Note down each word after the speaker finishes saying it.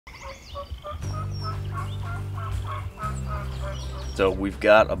So we've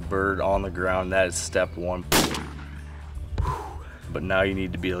got a bird on the ground. That is step one. But now you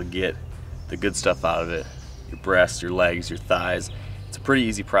need to be able to get the good stuff out of it. Your breasts, your legs, your thighs. It's a pretty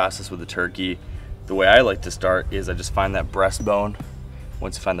easy process with the turkey. The way I like to start is I just find that breastbone.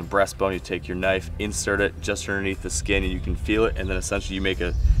 Once you find the breastbone, you take your knife, insert it just underneath the skin, and you can feel it, and then essentially you make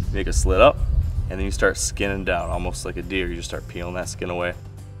a slit up, and then you start skinning down, almost like a deer. You just start peeling that skin away.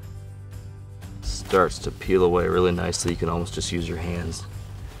 Starts to peel away really nicely. You can almost just use your hands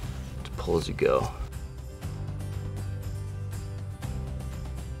to pull as you go.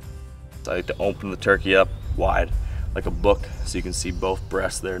 So I like to open the turkey up wide like a book so you can see both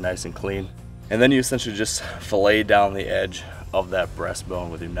breasts there nice and clean. And then you essentially just fillet down the edge of that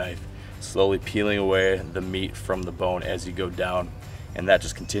breastbone with your knife, slowly peeling away the meat from the bone as you go down. And that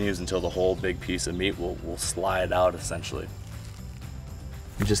just continues until the whole big piece of meat will slide out essentially.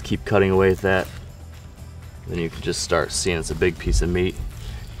 You just keep cutting away at that. Then you can just start seeing it's a big piece of meat.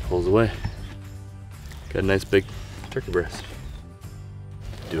 Pulls away. Got a nice big turkey breast.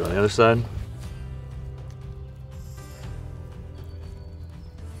 Do it on the other side.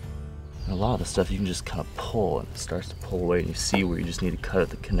 And a lot of the stuff you can just kind of pull, and it starts to pull away, and you see where you just need to cut at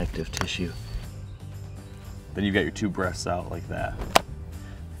the connective tissue. Then you've got your two breasts out like that.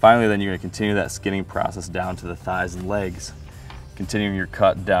 Finally, then you're going to continue that skinning process down to the thighs and legs, continuing your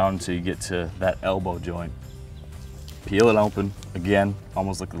cut down until you get to that elbow joint. Peel it open, again,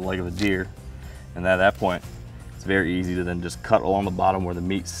 almost like the leg of a deer. And at that point, it's very easy to then just cut along the bottom where the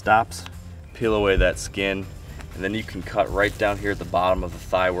meat stops, peel away that skin, and then you can cut right down here at the bottom of the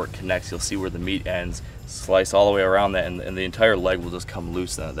thigh where it connects. You'll see where the meat ends, slice all the way around that, and the entire leg will just come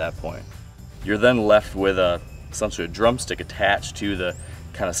loose then at that point. You're then left with essentially a drumstick attached to the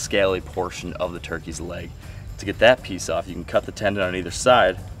kind of scaly portion of the turkey's leg. To get that piece off, you can cut the tendon on either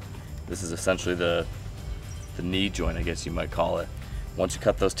side. This is essentially the knee joint, I guess you might call it. Once you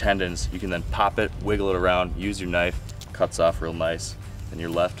cut those tendons, you can then pop it, wiggle it around, use your knife, cuts off real nice, and you're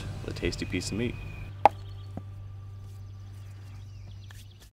left with a tasty piece of meat.